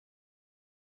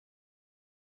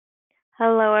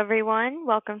Hello everyone,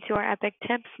 welcome to our Epic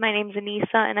Tips. My name is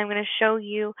Anissa and I'm going to show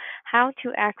you how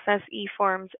to access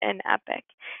eForms in Epic.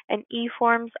 And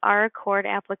eForms are ACORD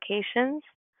applications.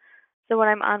 So when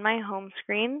I'm on my home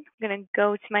screen, I'm going to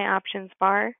go to my options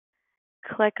bar,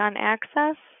 click on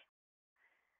Access,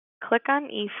 click on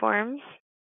eForms,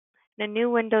 and a new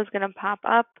window is going to pop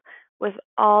up with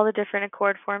all the different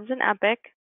ACORD forms in Epic.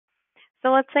 So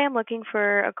let's say I'm looking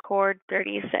for ACORD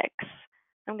 36.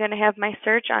 I'm going to have my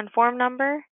search on form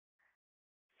number,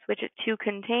 switch it to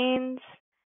contains.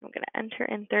 I'm going to enter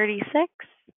in 36.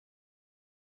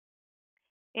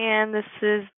 And this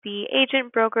is the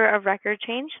agent broker of record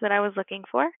change that I was looking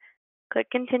for.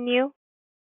 Click continue.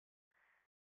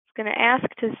 It's going to ask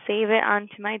to save it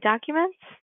onto my documents.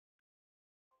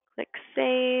 Click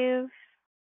save.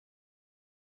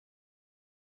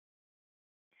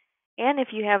 And if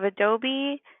you have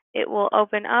Adobe, it will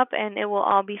open up and it will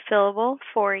all be fillable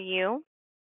for you.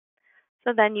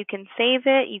 So then you can save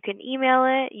it, you can email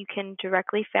it, you can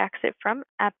directly fax it from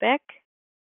Epic.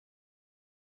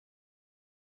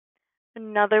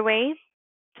 Another way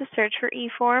to search for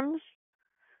eForms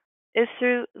is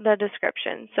through the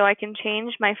description. So I can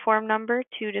change my form number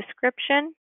to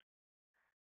description,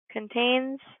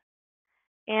 contains,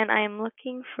 and I am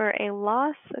looking for a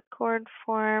loss ACORD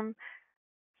form,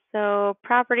 so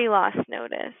property loss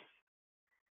notice.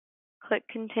 Click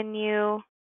continue. I'm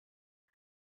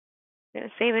going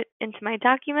to save it into my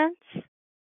documents.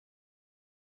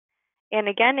 And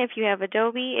again, if you have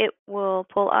Adobe, it will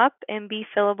pull up and be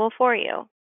fillable for you.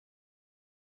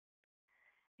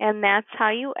 And that's how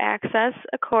you access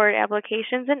ACORD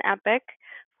applications in Epic.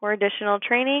 For additional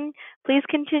training, please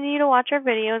continue to watch our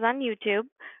videos on YouTube.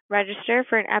 Register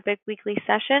for an Epic weekly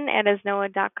session at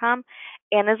ASNOA.com.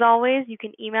 And as always, you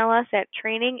can email us at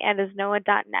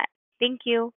training@asnoa.net. Thank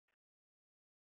you.